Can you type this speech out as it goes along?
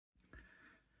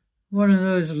one of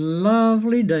those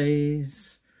lovely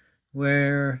days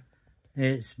where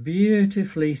it's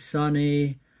beautifully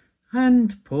sunny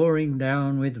and pouring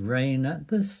down with rain at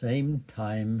the same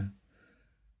time.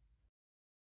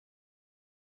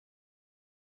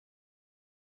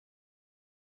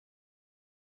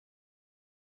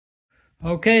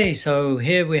 Okay, so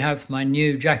here we have my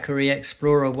new Jackery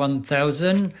Explorer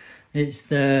 1000. It's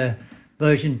the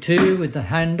version 2 with the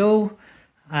handle,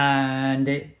 and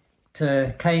it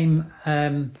came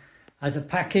as a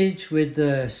package with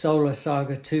the Solar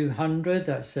Saga 200.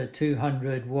 That's a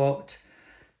 200 watt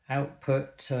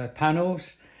output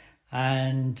panels,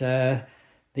 and the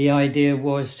idea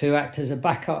was to act as a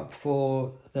backup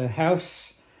for the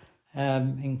house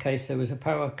in case there was a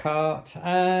power cut.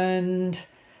 And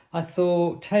I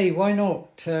thought, hey, why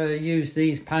not use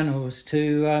these panels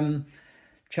to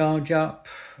charge up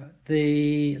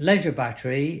the leisure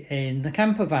battery in the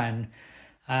camper van.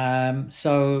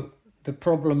 So the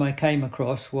problem I came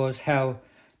across was how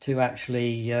to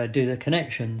actually do the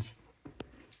connections.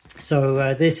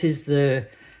 So this is the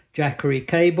Jackery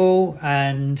cable,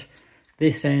 and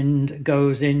this end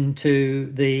goes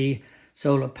into the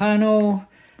solar panel,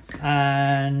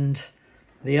 and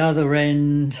the other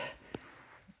end,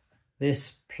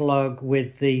 this plug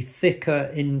with the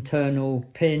thicker internal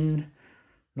pin,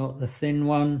 not the thin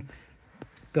one,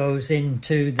 goes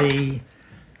into the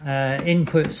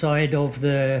input side of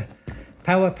the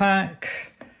power pack.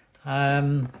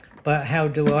 But how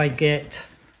do I get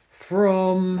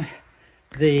from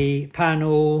the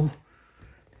panel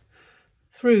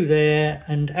through there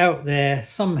and out there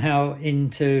somehow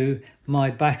into my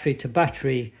battery to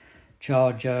battery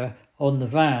charger on the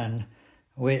van,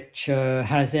 which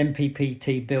has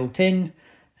MPPT built in.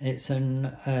 It's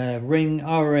an Ring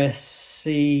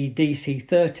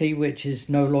RSCDC30, which is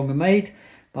no longer made,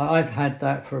 but I've had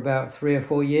that for about 3 or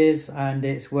 4 years and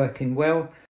it's working well.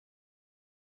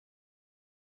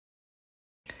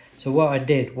 So what I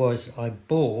did was I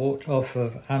bought off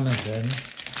of Amazon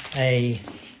a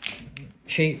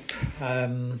cheap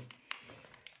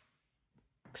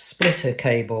splitter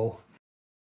cable,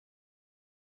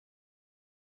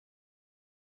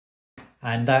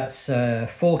 and that's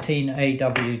 14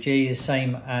 AWG,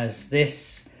 same as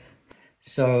this.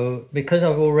 So because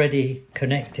I've already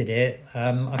connected it,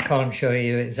 I can't show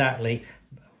you exactly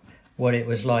what it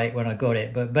was like when I got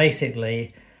it, but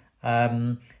basically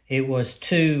it was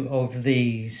 2 of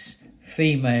these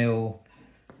female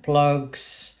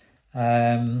plugs.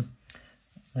 There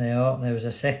was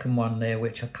a second one there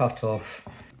which I cut off,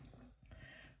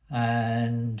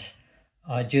 and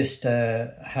I just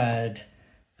had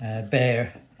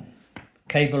bare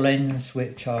cable ends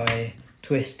which I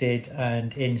twisted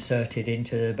and inserted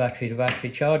into the battery to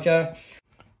battery charger.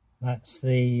 That's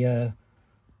the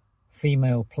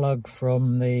female plug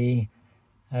from the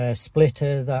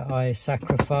splitter that I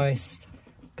sacrificed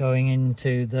going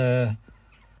into the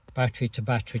battery to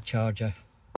battery charger.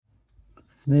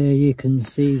 There you can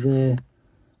see the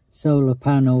solar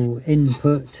panel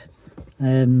input.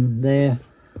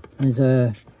 There's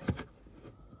a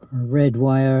red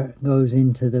wire goes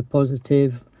into the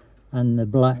positive and the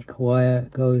black wire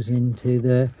goes into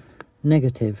the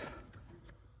negative.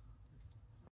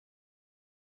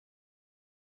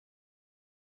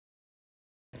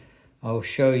 I'll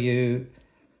show you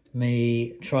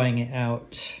me trying it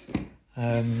out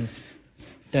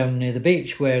down near the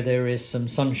beach where there is some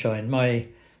sunshine. My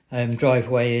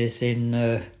driveway is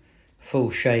in full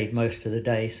shade most of the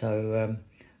day, so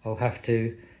I'll have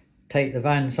to take the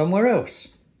van somewhere else.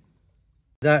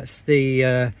 That's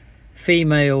the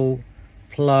female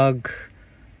plug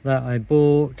that I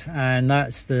bought, and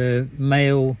that's the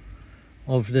male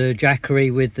of the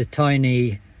Jackery with the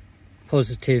tiny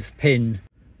positive pin.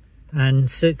 And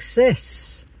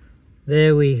success!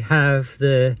 There we have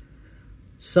the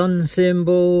sun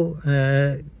symbol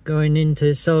going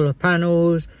into solar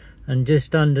panels, and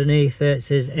just underneath it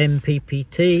says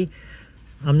MPPT.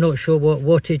 I'm not sure what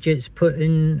wattage it's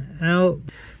putting out.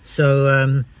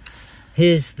 So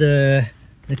here's the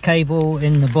cable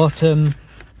in the bottom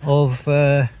of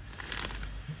the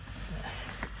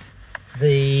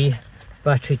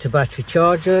battery to battery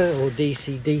charger, or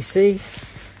DC-DC,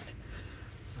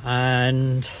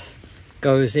 and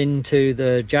goes into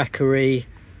the Jackery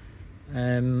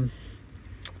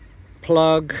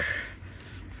plug,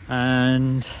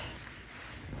 and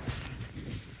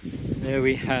there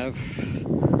we have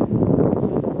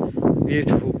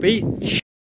beautiful beach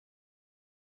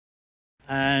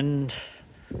and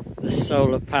the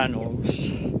solar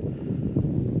panels.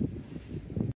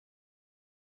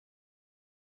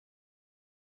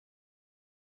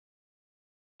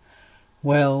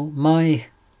 Well, my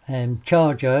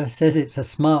charger. It says it's a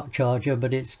smart charger,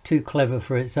 but it's too clever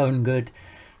for its own good.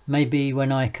 Maybe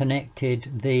when I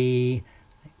connected the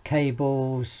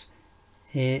cables,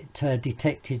 it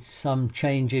detected some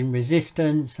change in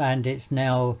resistance, and it's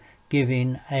now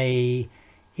giving a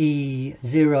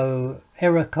E0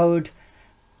 error code.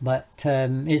 But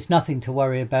it's nothing to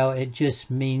worry about. It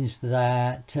just means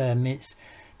that it's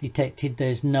detected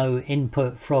there's no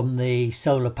input from the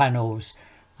solar panels.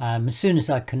 As soon as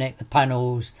I connect the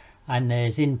panels and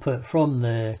there's input from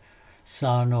the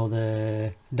sun or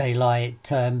the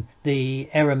daylight, the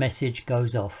error message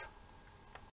goes off.